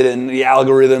crowded and the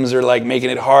algorithms are like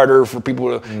making it harder for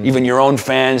people to, even your own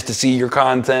fans, to see your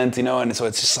content, you know, and so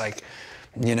it's just like,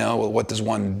 you know, well, what does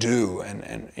one do?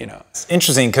 And you know. It's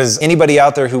interesting because anybody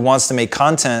out there who wants to make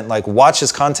content, like, watch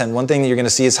his content. One thing that you're gonna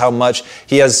see is how much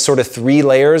he has sort of 3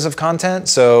 layers of content.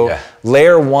 So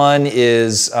layer 1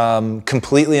 is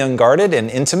completely unguarded and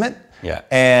intimate.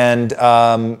 And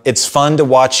it's fun to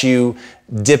watch you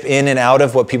dip in and out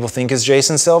of what people think is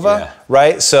Jason Silva,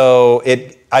 right? So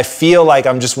I feel like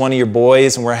I'm just one of your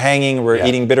boys, and we're hanging, we're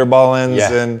eating bitter ballins,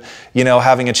 and, you know,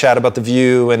 having a chat about The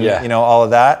View and, you know, all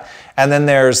of that. And then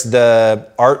there's the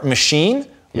art machine,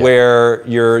 where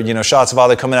you're, you know, shots of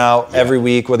Ollie coming out every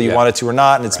week, whether you wanted to or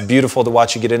not, and it's beautiful to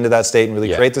watch you get into that state and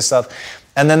really create this stuff.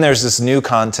 And then there's this new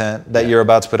content that you're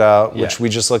about to put out, which we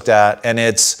just looked at, and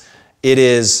it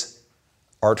is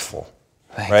artful.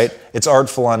 Right? It's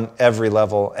artful on every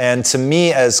level. And to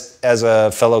me, as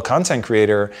a fellow content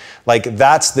creator, like,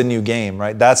 that's the new game,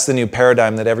 right? That's the new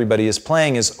paradigm that everybody is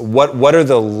playing, is what are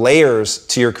the layers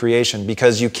to your creation?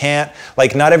 Because you can't,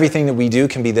 like, not everything that we do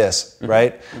can be this,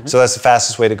 right? So that's the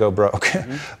fastest way to go broke.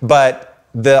 But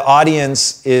the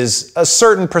audience is a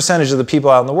certain percentage of the people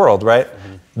out in the world, right?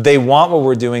 They want what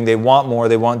we're doing, they want more,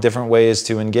 they want different ways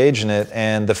to engage in it.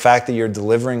 And the fact that you're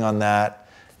delivering on that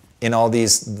in all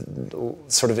these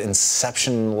sort of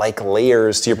Inception-like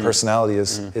layers to your personality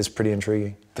is pretty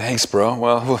intriguing. Thanks, bro.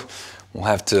 Well, we'll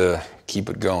have to keep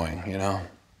it going, you know?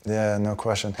 Yeah, no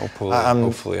question.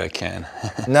 Hopefully I can.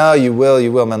 No, you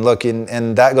will, man. Look,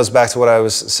 and that goes back to what I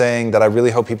was saying, that I really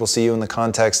hope people see you in the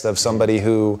context of somebody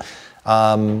who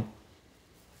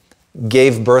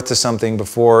gave birth to something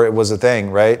before it was a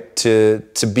thing, right? To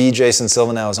be Jason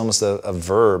Silva now is almost a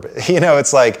verb. You know,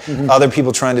 it's like other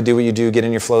people trying to do what you do, get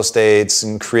in your flow states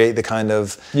and create the kind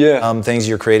of things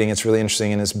you're creating. It's really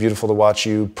interesting, and it's beautiful to watch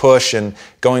you push. And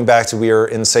going back to, we are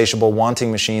insatiable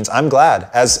wanting machines. I'm glad,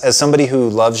 as somebody who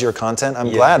loves your content, I'm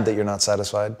glad that you're not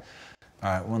satisfied.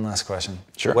 All right, one last question.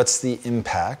 Sure. What's the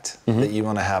impact that you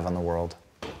want to have on the world?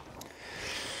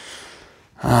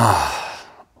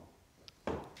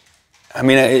 I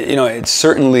mean, you know, it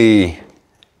certainly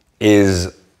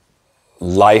is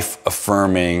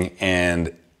life-affirming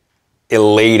and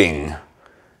elating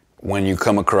when you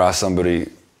come across somebody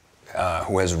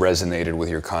who has resonated with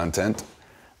your content,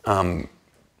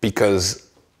 because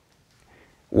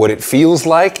what it feels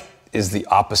like is the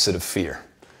opposite of fear.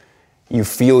 You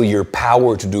feel your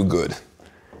power to do good,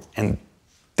 and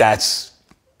that's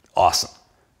awesome.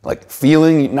 Like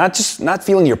feeling, not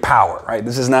feeling your power, right?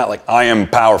 This is not like I am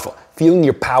powerful. Feeling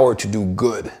your power to do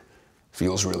good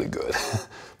feels really good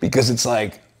because it's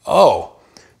like, oh,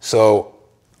 so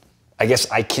I guess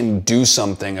I can do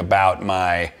something about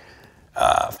my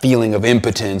feeling of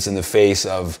impotence in the face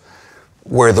of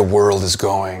where the world is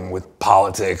going with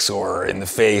politics, or in the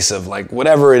face of like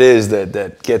whatever it is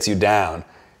that gets you down,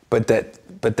 but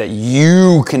that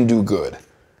you can do good.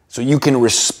 So you can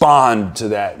respond to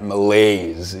that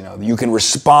malaise, you know, you can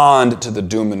respond to the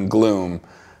doom and gloom.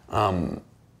 I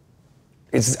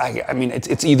mean,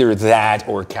 it's either that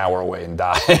or cower away and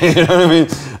die. You know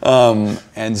what I mean?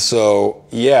 And so,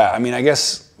 yeah, I mean, I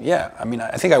guess, yeah, I mean,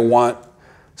 I think I want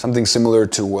something similar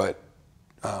to what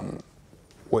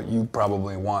you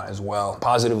probably want as well.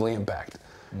 Positively impact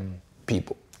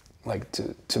people, like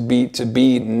to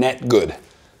be net good.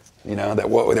 You know, that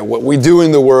what we do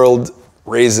in the world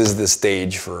raises the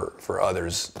stage for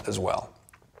others as well.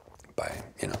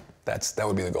 You know, that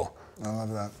would be the goal. I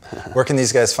love that. Where can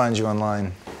these guys find you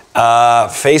online?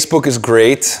 Facebook is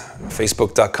great.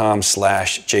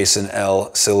 Facebook.com/Jason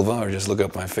L. Silva, or just look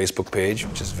up my Facebook page,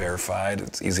 which is verified.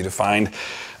 It's easy to find.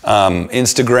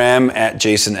 Instagram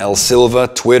 @Jason L. Silva.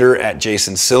 Twitter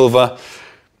 @Jason Silva.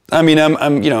 I mean, I'm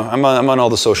on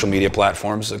all the social media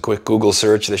platforms. A quick Google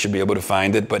search, they should be able to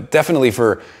find it. But definitely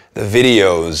for the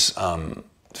videos,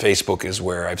 Facebook is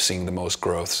where I've seen the most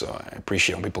growth. So I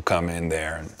appreciate when people come in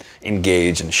there and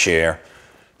engage and share.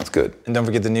 It's good. And don't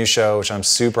forget the new show, which I'm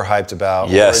super hyped about.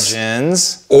 Yes.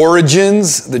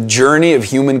 Origins, the journey of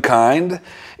humankind,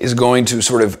 is going to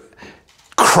sort of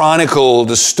chronicle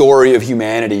the story of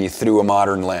humanity through a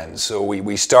modern lens. So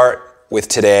we start with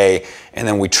today, and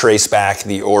then we trace back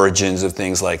the origins of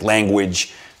things like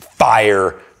language,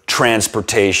 fire,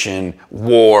 transportation,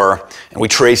 war, and we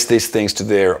trace these things to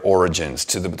their origins,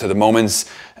 to the moments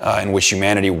in which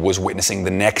humanity was witnessing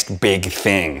the next big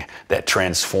thing that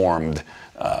transformed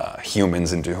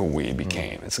humans into who we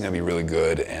became. It's going to be really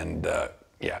good, and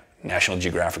yeah, National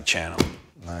Geographic Channel.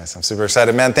 Nice. I'm super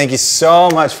excited, man. Thank you so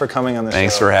much for coming on the show.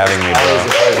 Thanks for having me, bro.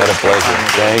 What a pleasure.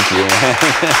 Thank you.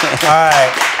 All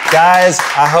right, guys,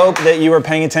 I hope that you were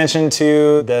paying attention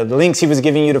to the links he was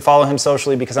giving you to follow him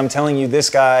socially, because I'm telling you, this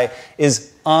guy is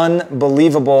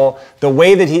unbelievable. The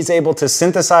way that he's able to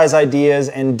synthesize ideas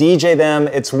and DJ them,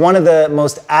 it's one of the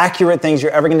most accurate things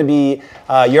you're ever going to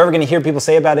hear people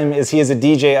say about him, is he is a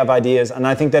DJ of ideas. And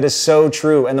I think that is so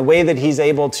true. And the way that he's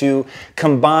able to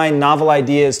combine novel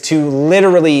ideas to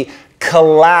literally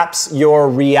collapse your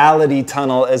reality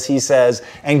tunnel, as he says,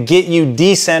 and get you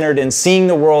decentered and seeing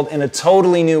the world in a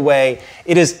totally new way,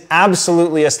 it is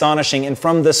absolutely astonishing. And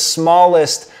from the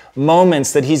smallest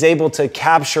moments that he's able to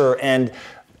capture and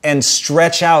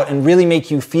stretch out and really make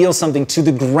you feel something, to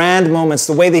the grand moments,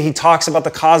 the way that he talks about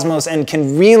the cosmos and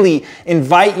can really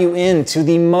invite you into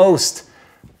the most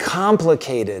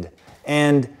complicated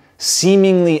and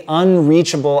seemingly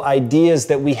unreachable ideas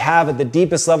that we have at the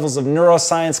deepest levels of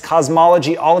neuroscience,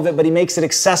 cosmology, all of it, but he makes it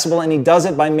accessible, and he does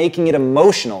it by making it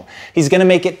emotional. He's going to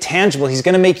make it tangible. He's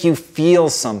going to make you feel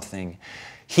something.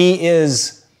 He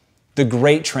is the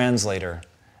great translator,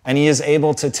 and he is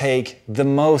able to take the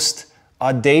most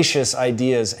audacious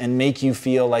ideas and make you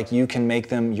feel like you can make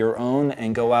them your own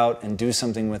and go out and do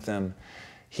something with them.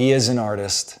 He is an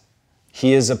artist.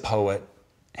 He is a poet.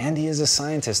 And he is a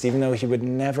scientist, even though he would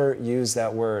never use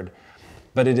that word.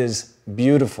 But it is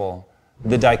beautiful,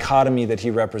 the dichotomy that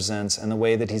he represents and the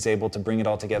way that he's able to bring it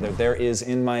all together. There is,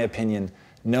 in my opinion,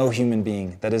 no human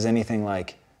being that is anything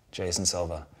like Jason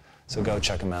Silva. So go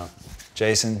check him out.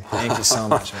 Jason, thank you so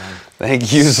much, man.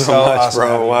 Thank you so much, awesome,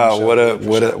 bro. Wow,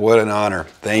 what an honor.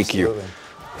 Thank Absolutely. You.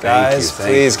 Guys,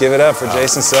 please give it up for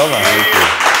Jason Silva. Thank you.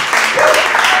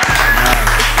 Man,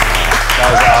 that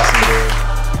was awesome, dude.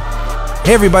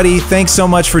 Hey everybody, thanks so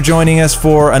much for joining us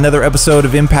for another episode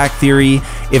of Impact Theory.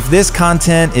 If this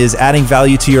content is adding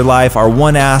value to your life, our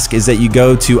one ask is that you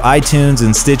go to iTunes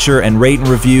and Stitcher and rate and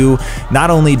review.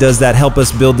 Not only does that help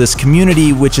us build this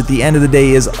community, which at the end of the day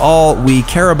is all we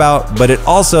care about, but it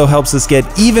also helps us get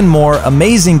even more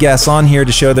amazing guests on here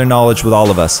to share their knowledge with all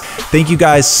of us. Thank you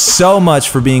guys so much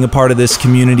for being a part of this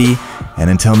community. And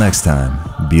until next time,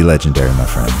 be legendary, my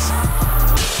friends.